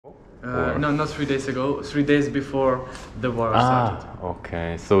No, not 3 days ago. 3 days before the war started.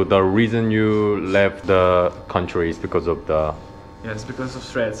 Okay. So the reason you left the country is because of the... Yes, because of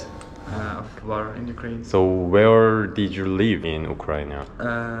threats of war in Ukraine. So where did you live in Ukraine?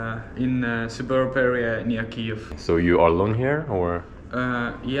 In a suburb area near Kiev. So you are alone here, or?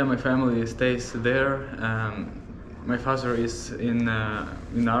 Yeah, my family stays there. My father is in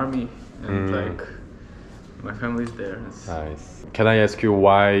army, and like my family is there. Nice. Can I ask you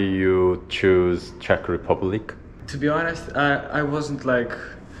why you choose Czech Republic? To be honest, I wasn't like,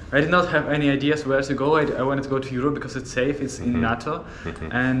 I did not have any ideas where to go. I wanted to go to Europe because it's safe, it's in NATO.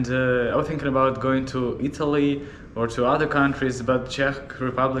 And I was thinking about going to Italy or to other countries, but Czech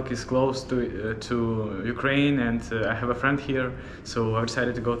Republic is close to Ukraine, and I have a friend here, so I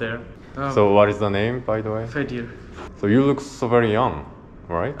decided to go there. So what is the name, by the way? Fedir. So you look so very young,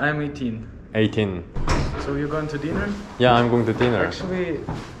 right? I'm 18. 18. So you're going to dinner? Yeah, I'm going to dinner. Actually,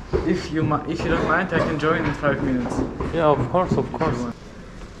 if you don't mind, I can join in 5 minutes. Yeah, of course.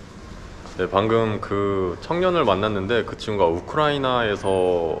 네, 방금 그 청년을 만났는데 그 친구가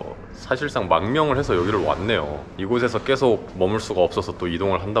우크라이나에서 사실상 망명을 해서 여기를 왔네요. 이곳에서 계속 머물 수가 없어서 또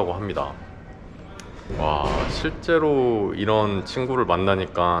이동을 한다고 합니다. 와, 실제로 이런 친구를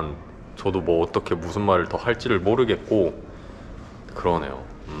만나니까 저도 뭐 어떻게 무슨 말을 더 할지를 모르겠고 그러네요.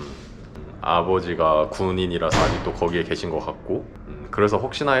 아버지가 군인이라서 아직도 거기에 계신 것 같고, 그래서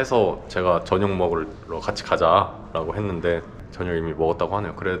혹시나 해서 제가 저녁 먹으러 같이 가자라고 했는데 저녁 이미 먹었다고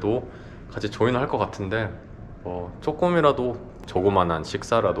하네요. 그래도 같이 조인을 할 것 같은데 조금이라도 조그만한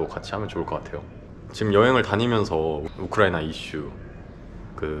식사라도 같이 하면 좋을 것 같아요. 지금 여행을 다니면서 우크라이나 이슈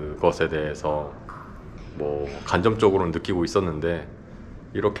그것에 대해서 뭐 간접적으로는 느끼고 있었는데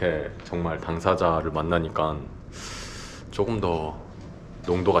이렇게 정말 당사자를 만나니까 조금 더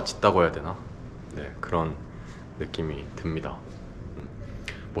농도가 짙다고 해야 되나? 네, 그런 느낌이 듭니다.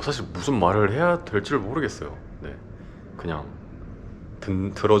 뭐 사실 무슨 말을 해야 될지를 모르겠어요. 네, 그냥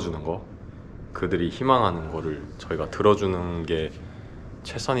들어주는 거, 그들이 희망하는 거를 저희가 들어주는 게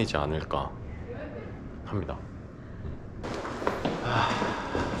최선이지 않을까 합니다.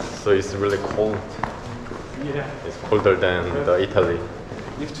 So it's really cold. Yeah. It's colder than the Italy.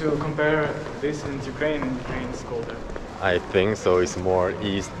 If to compare this in Ukraine is colder. I think so. It's more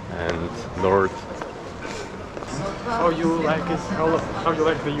east and north. How you like it? How you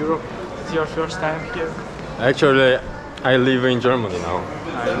like the Europe? It's your first time here? Actually, I live in Germany now.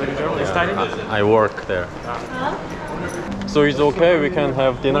 You live in Germany? Studying? I work there. So it's okay. We can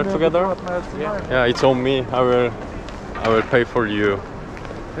have dinner together. Yeah, it's on me. I will pay for you.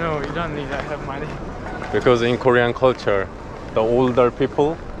 No, you don't need. I have money. Because in Korean culture, the older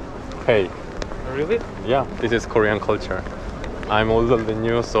people pay. Really? Yeah, this is Korean culture. I'm older than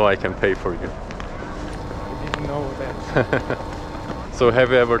you, so I can pay for you. I didn't know that. So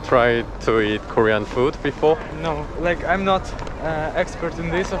have you ever tried to eat Korean food before? No, like I'm not expert in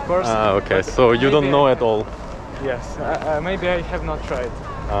this, of course. Okay, so you don't know at all. Yes, maybe I have not tried.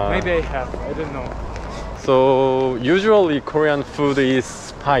 Maybe I have, I don't know. So usually Korean food is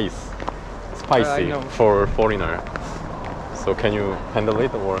spicy for foreigner. So can you handle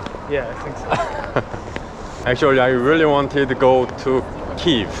it, or? Yeah, I think so. Actually, I really wanted to go to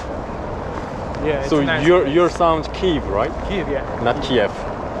Kiev. Yeah, so nice your sound Kiev, right? Kiev, yeah. Not Kiev.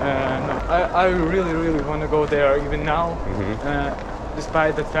 No, I really want to go there even now.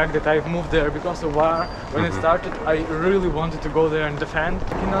 Despite the fact that I've moved there because of war. When it started, I really wanted to go there and defend.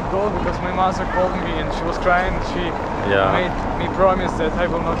 I cannot go because my mother called me and she was crying. She made me promise that I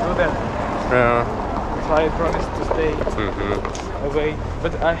will not do that. So I promised to stay away.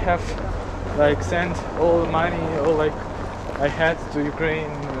 But I have like sent all the money, all like I had to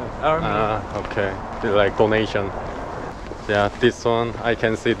Ukraine army. Okay, like donation. Yeah, this one I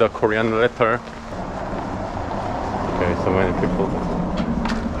can see the Korean letter. Okay, so many people.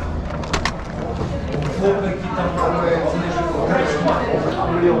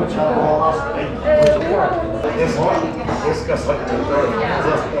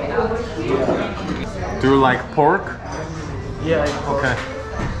 Do you like pork? Yeah, pork. Okay.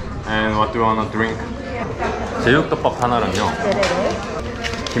 And what do you wanna drink? 제육덮밥 하나랑요.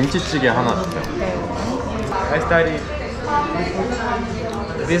 김치찌개 하나 주세요. I study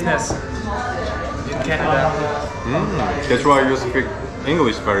business in Canada. That's why you speak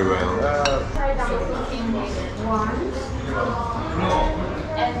English very well.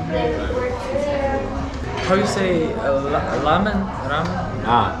 How you say ramen?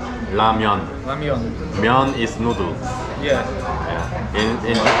 라면. Ramyeon. 면 is noodles. Yeah. In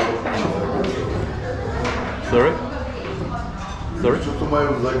Sorry? I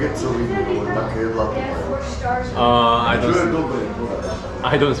don't.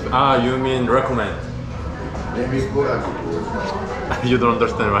 I don't you mean recommend. You don't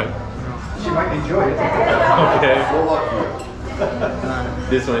understand, right? She might enjoy it. Okay.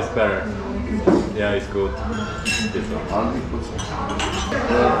 This one is better. Yeah, it's good. This one.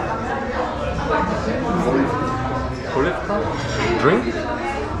 Polivka? Drink?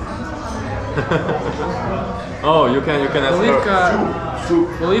 Oh, you can ask Polivka.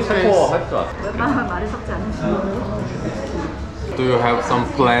 Polivka is. 웬만하면 말이 섞지 않으시는 Do you have some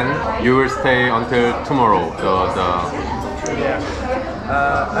plan? You will stay until tomorrow. Yeah.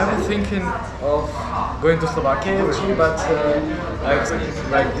 I'm thinking of going to Slovakia actually, but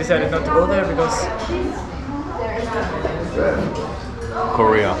I've decided not to go there because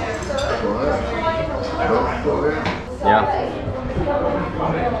Korea. Yeah.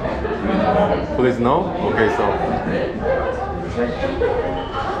 Please no? Okay, so.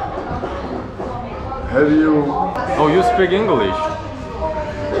 Have you? Oh, you speak English.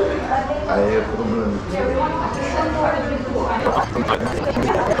 I have problem.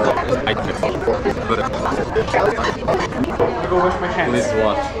 I go wash my hands. Please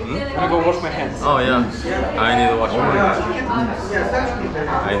watch. I go wash my hands. Oh yeah. I need to wash my hands.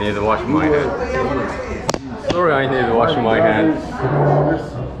 I need to wash my hands. Sorry, I need to wash my hands.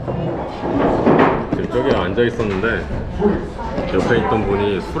 지금 저기 앉아 있었는데 옆에 있던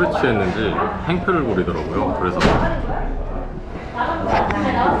분이 술에 취했는지 행패를 부리더라고요. 그래서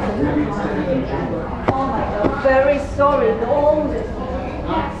Very sorry.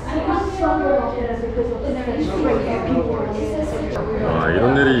 아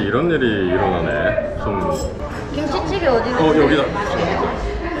이런 일이 일어나네. 좀 김치찌개 어디로? 여기다.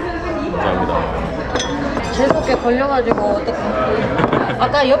 감사합니다. 즐겁게 걸려가지고 어떡해.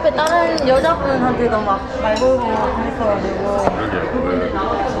 아까 옆에 다른 여자분한테도 막 말 걸고 그랬어가지고. 그러게요.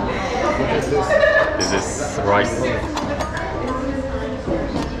 This is rice.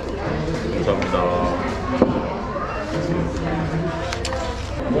 감사합니다.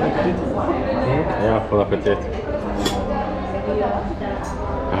 Yeah, bon appetit.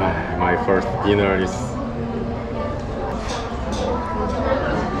 My first dinner is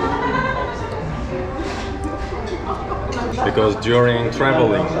because during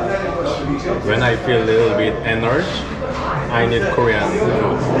traveling, when I feel a little bit energy, I need Korean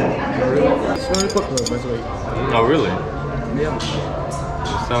food. It's very popular, by the way. Oh, really? Yeah.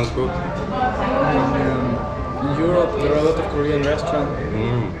 Sounds good. In Europe, there are a lot of Korean restaurants,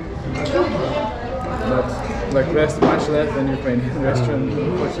 but much less than Ukrainian restaurant,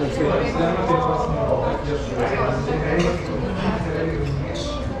 unfortunately.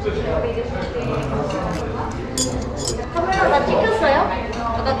 카메라 다 찍혔어요?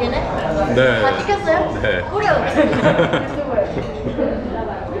 아까 걔네? 네. 다 찍혔어요? 네. 뿌려.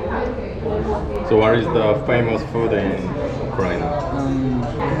 So what is the famous food in Ukraine?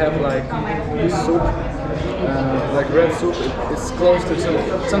 We have this soup, like red soup. It's close to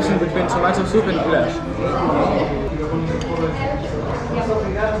something between tomato soup and goulash.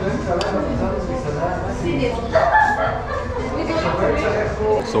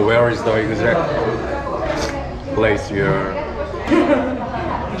 So where is the exact place you're?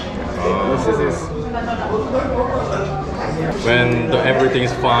 This is When everything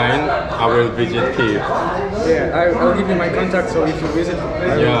is fine, I will visit Kiev. yeah. I'll give you my contact, so if you visit,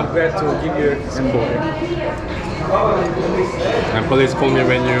 I will Yeah. be glad to give you some. And please call me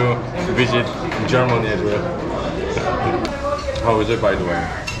when you visit Germany as well. How is it, by the way?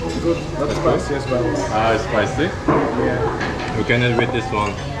 Good, not spicy as well. It's spicy. Yeah. You can eat with this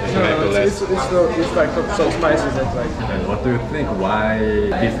one. It's No, maybe less. it's like not so spicy that like. And what do you think? Why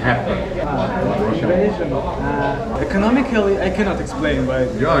this happened? Invasion. Economically, I cannot explain why.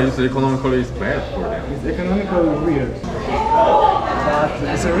 Yeah, it's economically bad for them. It's economically weird. But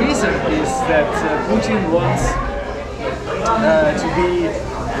the reason is that Putin wants to be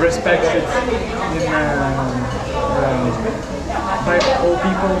respected by all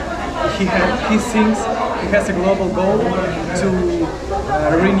people. He thinks he has a global goal to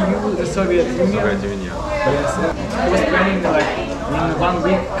renew the Soviet Union. Soviet Union. Yes, he was planning in 1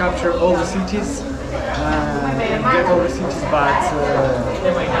 week capture all the cities and get all the cities, but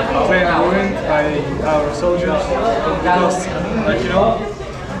plan ruined by our soldiers because,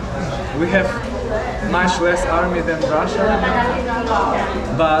 we have much less army than Russia.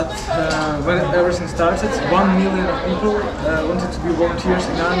 But when everything started, 1 million of people wanted to be volunteers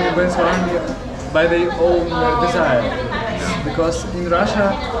in army and went to army by their own desire. Because in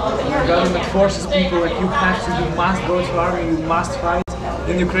Russia, the government forces people you must go to army, you must fight.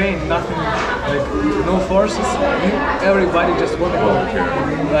 In Ukraine, nothing, no forces, everybody just want to go.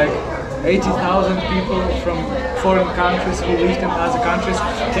 80,000 people from foreign countries who lived in other countries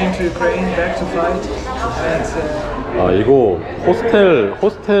came to Ukraine back to fight. And 아 이거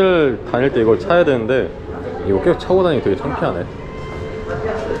호스텔 다닐 때 이걸 차야 되는데 이거 계속 차고 다니기 되게 창피하네.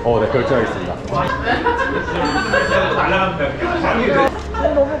 네 결제하겠습니다.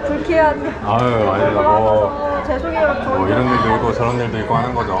 너무 불쾌한데. 아유 아니다 뭐 죄송해요. 뭐 이런 일도 있고 저런 일도 있고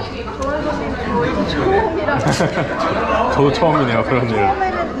하는 거죠. 저희도 처음이라. 저도 처음이네요 그런 일.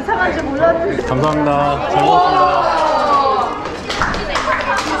 처음에는 이상한 줄 몰랐는데. 감사합니다. 잘 먹었습니다.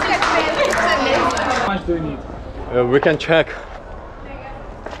 how much do you need? We can check.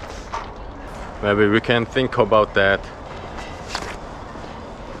 Maybe we can think about that.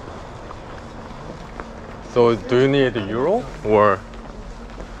 So do you need euro or?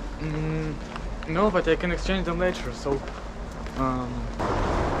 No, but I can exchange them later. So.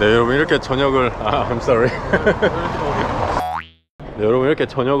 네 여러분 이렇게 저녁을 I'm sorry. 네, 여러분 이렇게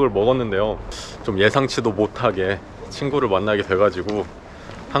저녁을 먹었는데요. 좀 예상치도 못하게 친구를 만나게 돼가지고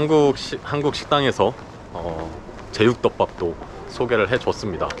한국 식당에서 제육덮밥도 소개를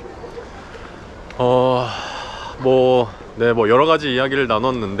해줬습니다. 뭐 여러 가지 이야기를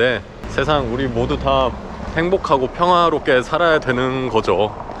나눴는데 세상 우리 모두 다 행복하고 평화롭게 살아야 되는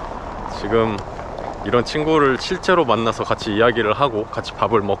거죠. 지금 이런 친구를 실제로 만나서 같이 이야기를 하고 같이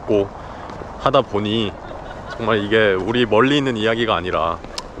밥을 먹고 하다 보니 정말 이게 우리 멀리 있는 이야기가 아니라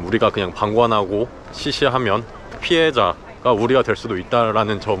우리가 그냥 방관하고 시시하면 피해자가 우리가 될 수도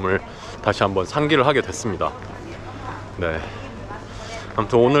있다라는 점을 다시 한번 상기를 하게 됐습니다. 네,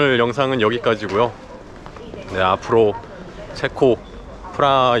 아무튼 오늘 영상은 여기까지고요. 네, 앞으로 체코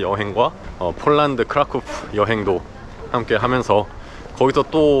프라 여행과 폴란드 크라쿠프 여행도 함께 하면서 거기서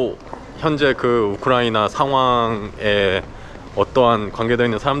또 현재 그 우크라이나 상황에 어떠한 관계되어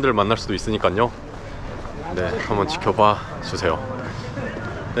있는 사람들을 만날 수도 있으니까요. 네, 한번 지켜봐 주세요.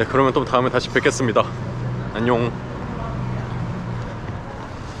 네, 그러면 또 다음에 다시 뵙겠습니다. 안녕.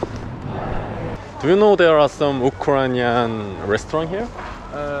 Do you know there are some Ukrainian restaurant here?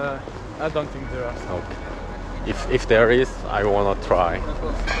 I don't think there are. Okay. If there is, I wanna try.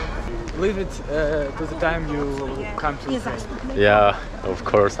 Leave it to the time you come to Ukraine. Yeah, of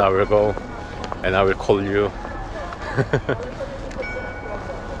course I will go, and I will call you.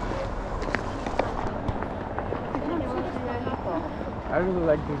 I really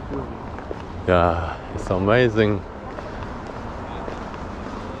like this building. Yeah, it's amazing.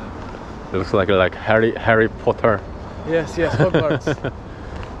 It looks like Harry Potter. Yes, Hogwarts.